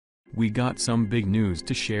We got some big news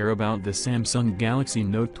to share about the Samsung Galaxy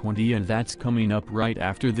Note 20, and that's coming up right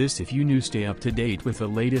after this. If you new, stay up to date with the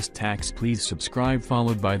latest techs, please subscribe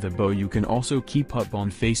followed by the bell. You can also keep up on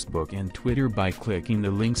Facebook and Twitter by clicking the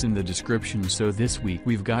links in the description. So this week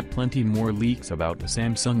we've got plenty more leaks about the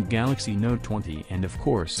Samsung Galaxy Note 20, and of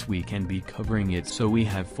course we can be covering it. So we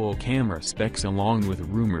have full camera specs along with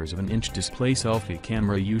rumors of an inch display, selfie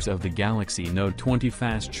camera, use of the Galaxy Note 20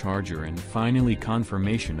 fast charger, and finally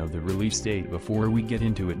confirmation of the release date. Before we get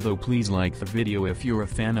into it though, please like the video if you're a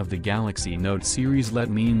fan of the Galaxy Note series.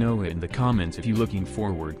 Let me know it in the comments if you're looking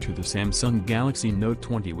forward to the Samsung Galaxy Note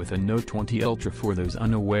 20 with a Note 20 Ultra. For those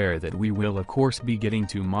unaware, that we will of course be getting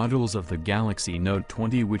two models of the Galaxy Note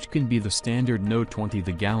 20, which can be the standard Note 20,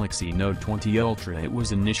 the Galaxy Note 20 Ultra. It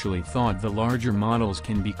was initially thought the larger models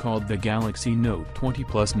can be called the Galaxy Note 20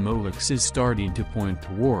 Plus. Molex is starting to point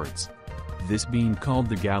towards this being called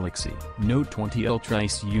the Galaxy Note 20 Ultra.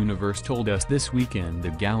 Ice Universe told us this weekend the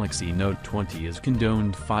Galaxy Note 20 is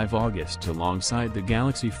condoned 5 August alongside the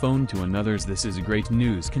Galaxy Phone 2 and others. This is great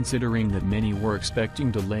news considering that many were expecting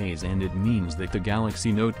delays, and it means that the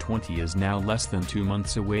Galaxy Note 20 is now less than 2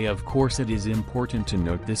 months away. Of course it is important to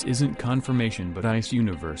note this isn't confirmation, but Ice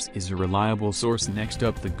Universe is a reliable source. Next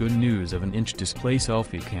up, the good news of an inch display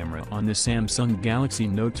selfie camera on the Samsung Galaxy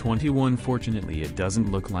Note 20. Unfortunately it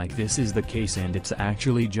doesn't look like this is the case, and it's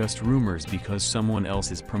actually just rumors because someone else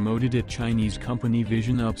has promoted it. Chinese company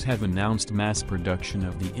Vision Ups have announced mass production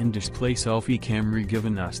of the in-display selfie camera,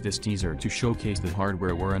 giving us this teaser to showcase the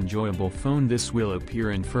hardware or enjoyable phone this will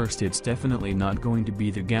appear in. First, it's definitely not going to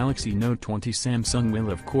be the Galaxy Note 20. Samsung will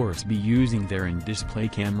of course be using their in-display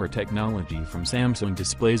camera technology from Samsung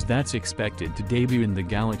Displays that's expected to debut in the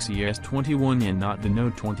Galaxy S21 and not the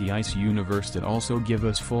Note 20. Ice Universe did also give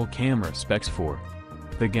us full camera specs for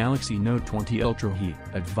the Galaxy Note 20 Ultra. He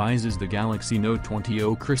advises the Galaxy Note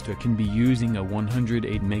 20 Crystal can be using a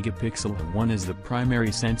 108-megapixel 1 as the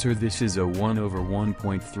primary sensor. This is a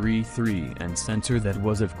 1/1.33 and sensor that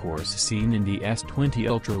was of course seen in the S20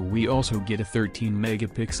 Ultra. We also get a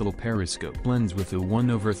 13-megapixel periscope lens with a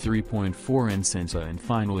 1/3.4 and sensor, and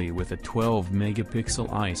finally with a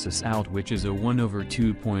 12-megapixel ISOs out, which is a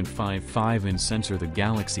 1/2.55 and sensor. The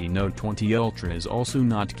Galaxy Note 20 Ultra is also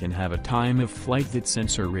not can have a time of flight that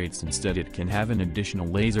sensor rates. Instead it can have an additional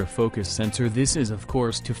laser focus sensor. This is of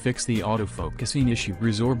course to fix the autofocusing issue.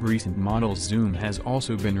 Resorb recent models zoom has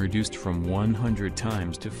also been reduced from 100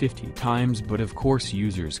 times to 50 times, but of course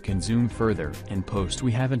users can zoom further and post.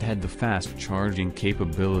 We haven't had the fast charging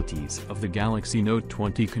capabilities of the Galaxy Note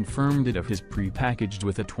 20 confirmed it is pre-packaged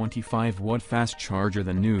with a 25-watt fast charger.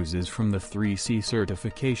 The news is from the 3C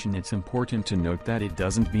certification. It's important to note that it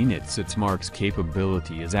doesn't mean its mark's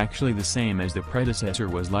capability is actually the same as the predecessor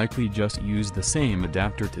was, likely just used the same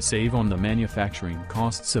adapter to save on the manufacturing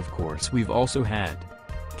costs. Of course we've also had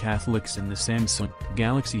Catholics in the Samsung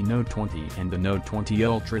Galaxy Note 20 and the Note 20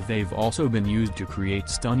 Ultra. They've also been used to create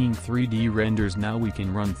stunning 3D renders. Now we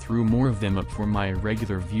can run through more of them up for my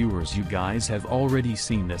regular viewers. You guys have already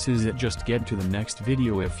seen this is it. Just get to the next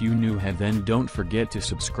video. If you new have, then don't forget to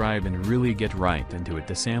subscribe and really get right into it.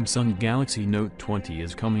 The Samsung Galaxy Note 20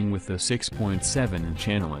 is coming with a 6.7-inch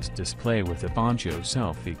analyst display with a poncho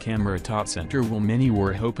selfie camera top center. Well, many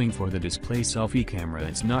were hoping for the display selfie camera.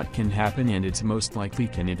 It's not can happen, and it's most likely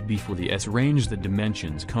can it be for the S range. The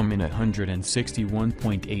dimensions come in at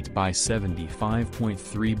 161.8 by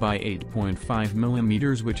 75.3 by 8.5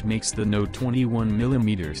 mm, which makes the Note 21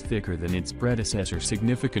 mm thicker than its predecessor,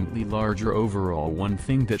 significantly larger overall. One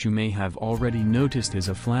thing that you may have already noticed is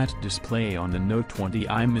a flat display on the Note 20.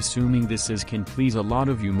 I'm assuming this can please a lot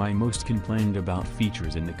of you. My most complained about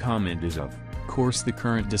features in the comment is of course the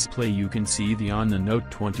current display. You can see on the Note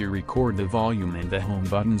 20 record, the volume and the home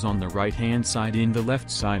buttons on the right hand side. In the left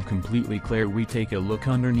side completely clear. We take a look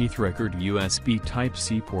underneath. Record USB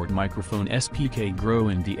Type-C port, microphone, SPK Grow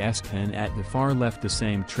and the S Pen at the far left. The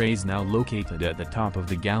same trays now located at the top of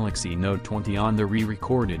the Galaxy Note 20. On the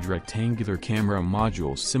re-recorded rectangular camera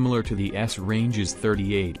module similar to the S range is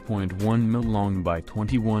 38.1 mm long by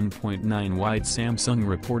 21.9 wide. Samsung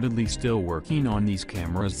reportedly still working on these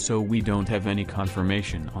cameras, so we don't have any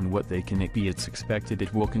confirmation on what they can be. It's expected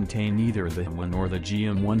it will contain either the M1 or the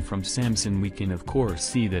GM1 from Samsung. We can of course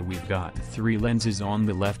see that we've got 3 lenses on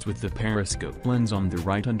the left with the periscope lens on the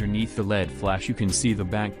right. Underneath the LED flash you can see the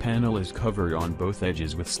back panel is covered on both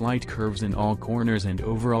edges with slight curves in all corners, and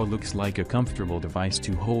overall looks like a comfortable device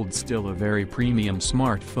to hold. Still a very premium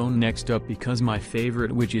smartphone. Next up, because my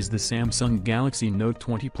favorite, which is the Samsung Galaxy Note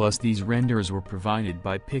 20 Plus. These renders were provided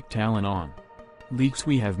by Pictalon on leaks.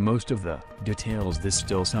 We have most of the details. This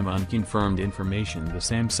still some unconfirmed information. The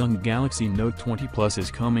Samsung Galaxy Note 20 Plus is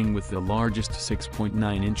coming with the largest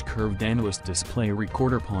 6.9-inch curved analyst display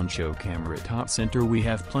recorder poncho camera top center. We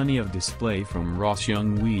have plenty of display from Ross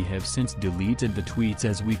Young. We have since deleted the tweets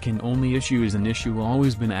as we can only issue is an issue,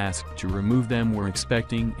 always been asked to remove them. We're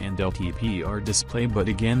expecting and LTPR display, but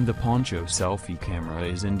again the poncho selfie camera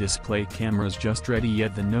is in display. Cameras just ready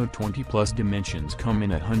yet. The Note 20 Plus dimensions come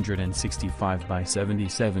in at 165 by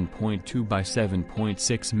 77.2 by 7.6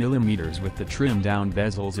 mm with the trimmed down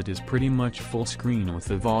bezels. It is pretty much full screen with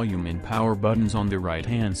the volume and power buttons on the right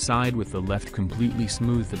hand side with the left completely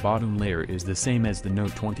smooth. The bottom layer is the same as the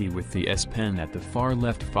Note 20 with the S Pen at the far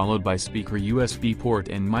left, followed by speaker, USB port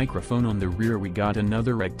and microphone on the rear. We got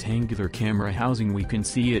another rectangular camera housing. We can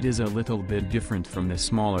see it is a little bit different from the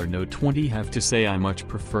smaller Note 20. Have to say I much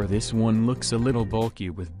prefer this one. Looks a little bulky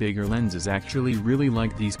with bigger lenses. Actually really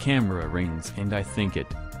like these camera rings, and I think it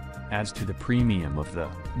adds to the premium of the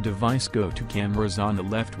device. Go-to cameras on the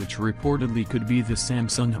left, which reportedly could be the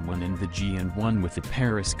Samsung one and the G, and one with the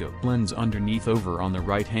periscope lens underneath. Over on the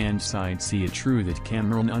right hand side see a true that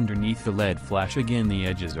camera underneath the LED flash. Again the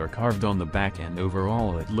edges are carved on the back, and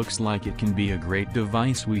overall it looks like it can be a great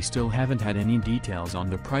device. We still haven't had any details on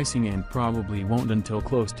the pricing and probably won't until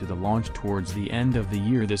close to the launch towards the end of the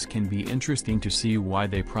year. This can be interesting to see why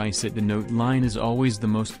they price it. The Note line is always the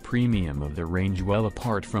most premium of the range, well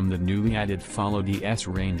apart from the newly added Follow the S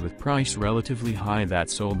range with price relatively high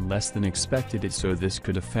that sold less than expected, so this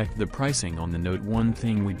could affect the pricing on the Note. One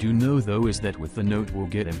thing we do know though is that with the Note we'll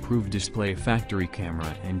get improved display, factory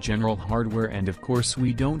camera and general hardware, and of course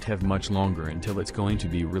we don't have much longer until it's going to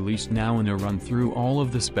be released. Now in a run through all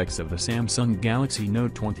of the specs of the Samsung Galaxy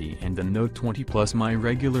Note 20 and the Note 20 Plus. My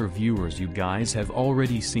regular viewers, you guys have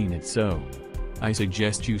already seen it, so I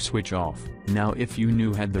suggest you switch off. Now if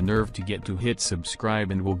you had the nerve to hit subscribe,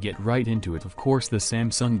 and we'll get right into it. Of course the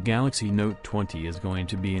Samsung Galaxy Note 20 is going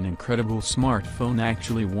to be an incredible smartphone,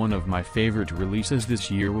 actually one of my favorite releases this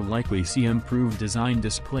year. We'll likely see improved design,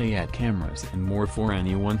 display at cameras and more. For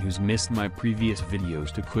anyone who's missed my previous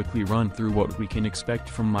videos, to quickly run through what we can expect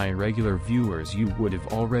from my regular viewers, you would have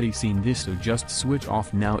already seen this, so just switch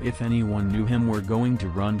off now. If anyone knew him, we're going to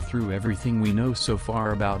run through everything we know so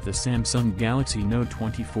far about the Samsung Galaxy Note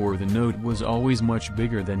 24. The Note was always much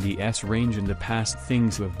bigger than the S range in the past.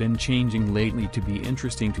 Things have been changing lately. To be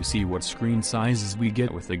interesting to see what screen sizes we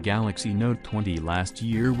get with the Galaxy Note 20. Last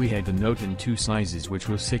year we had the Note in two sizes, which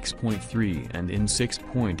was 6.3 and in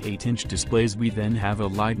 6.8-inch displays. We then have a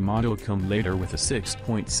light model come later with a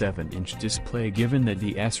 6.7-inch display. Given that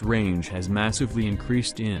the S range has massively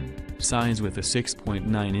increased in size with a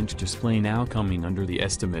 6.9-inch display now coming under the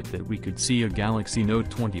estimate that we could see a Galaxy Note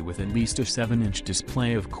 20 with at least a 7-inch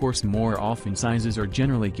display. Of course more often sizes are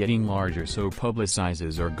generally getting larger, so public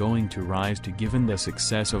sizes are going to rise too, given the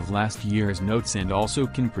success of last year's Notes, and also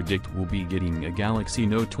can predict we'll be getting a Galaxy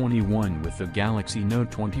Note 21 with the Galaxy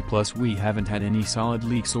Note 20 Plus. We haven't had any solid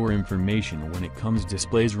leaks or information when it comes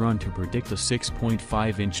displays run to predict a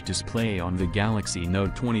 6.5-inch display on the Galaxy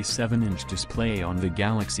Note 27-inch display on the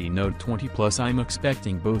Galaxy Note 20 Plus. I'm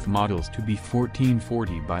expecting both models to be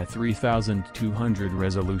 1440 by 3200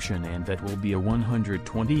 resolution, and that will be a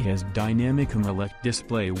 120 Hz dynamic AMOLED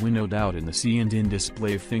display winnowed out in the C and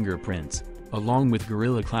in-display fingerprints, along with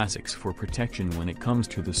Gorilla Classics for protection. When it comes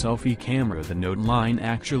to the selfie camera, the Note line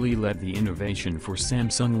actually led the innovation for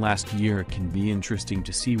Samsung last year. It can be interesting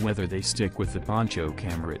to see whether they stick with the poncho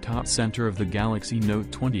camera. Top center of the Galaxy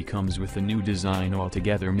Note 20 comes with a new design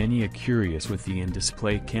altogether. Many are curious with the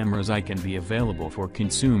in-display cameras I can be available for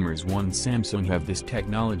consumers. Once Samsung have this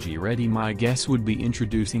technology ready, my guess would be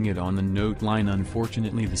introducing it on the Note line.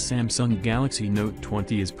 Unfortunately the Samsung Galaxy Note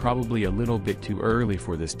 20 is probably a little bit too early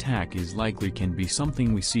for this. Tech is likely can be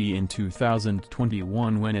something we see in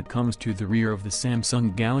 2021 when it comes to the rear of the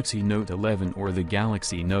Samsung Galaxy Note 11 or the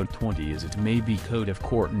Galaxy Note 20, as it may be code of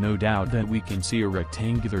court. No doubt that we can see a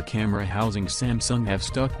rectangular camera housing. Samsung have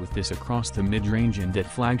stuck with this across the mid-range and at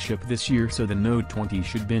flagship this year, so the Note 20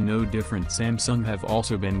 should be no different. Samsung have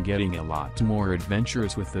also been getting a lot more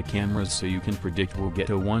adventurous with the cameras, so you can predict we'll get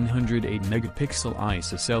a 108 megapixel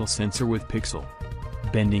ISOCELL sensor with pixel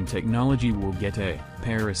bending technology. We'll get a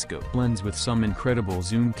periscope lens with some incredible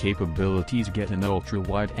zoom capabilities. Get an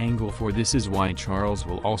ultra-wide angle for this is why Charles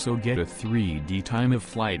will also get a 3D time of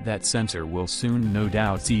flight. That sensor will soon no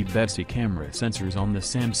doubt see better camera sensors on the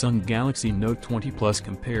Samsung Galaxy Note 20 Plus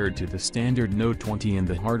compared to the standard Note 20. In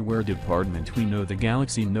the hardware department, we know the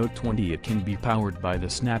Galaxy Note 20 it can be powered by the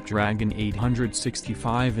Snapdragon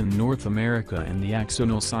 865 in North America and the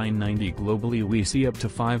Exynos 990 globally. We see up to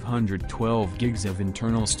 512 gigs of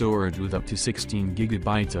internal storage with up to 16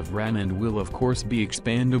 gigabytes of RAM and will of course be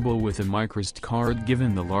expandable with a microSD card.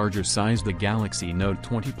 Given the larger size, the Galaxy Note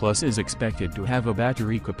 20 Plus is expected to have a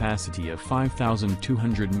battery capacity of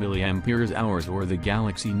 5,200 mAh, or the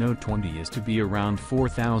Galaxy Note 20 is to be around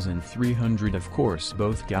 4,300. Of course,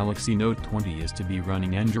 both Galaxy Note 20 is to be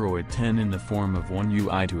running Android 10 in the form of One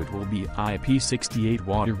UI 2. It will be IP68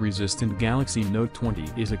 water resistant. Galaxy Note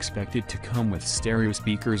 20 is expected to come with stereo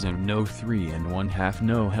speakers and no 3.5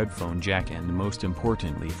 no headphone jack, and most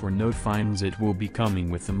importantly for Note fans it will be coming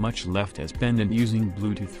with a much left S Pen and using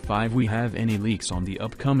Bluetooth 5. We have any leaks on the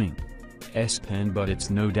upcoming S Pen, but it's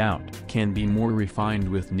no doubt can be more refined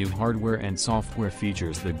with new hardware and software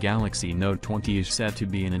features. The Galaxy Note 20 is set to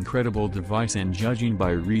be an incredible device, and judging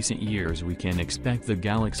by recent years we can expect the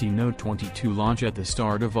Galaxy Note 20 to launch at the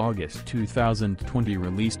start of August 2020,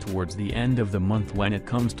 released towards the end of the month. When it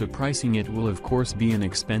comes to pricing, it will of course be an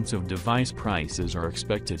expensive device. Prices are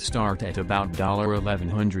expected to start at about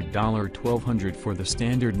 $1,100, $1,200 for the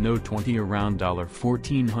standard Note 20, around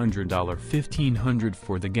 $1,400, $1,500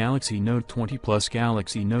 for the Galaxy Note 20 Plus.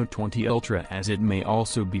 Galaxy Note 20 Ultra, as it may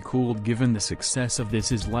also be called given the success of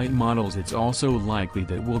this is light models, it's also likely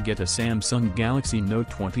that we'll get a Samsung Galaxy Note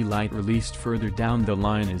 20 Lite released further down the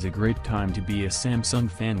line. Is a great time to be a Samsung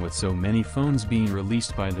fan with so many phones being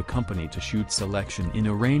released by the company to shoot selection in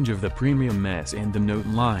a range of the premium S and the Note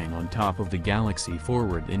line on top of the Galaxy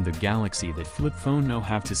forward in the Galaxy. That flip phone, no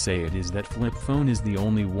have to say it is that flip phone is the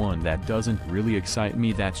only one that doesn't really excite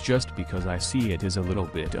me. That's just because I see it as a little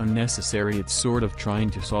bit unnecessary. It's sort of trying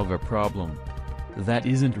to solve a problem that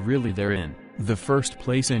isn't really there in the first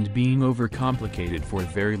place and being overcomplicated for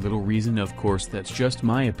very little reason. Of course that's just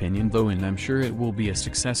my opinion though, and I'm sure it will be a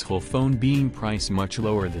successful phone being priced much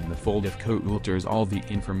lower than the Fold. Of course alters all the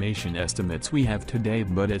information estimates we have today,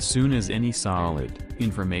 but as soon as any solid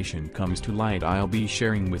information comes to light I'll be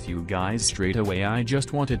sharing with you guys straight away. I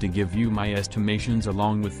just wanted to give you my estimations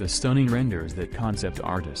along with the stunning renders that concept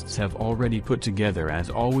artists have already put together. As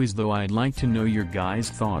always though, I'd like to know your guys'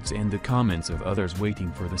 thoughts and the comments of others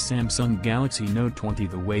waiting for the Samsung Galaxy Note 20,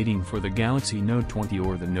 the waiting for the Galaxy Note 20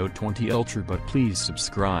 or the Note 20 Ultra. But please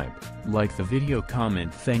subscribe, like the video,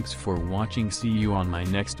 comment. Thanks for watching. See you on my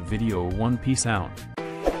next video. Peace out.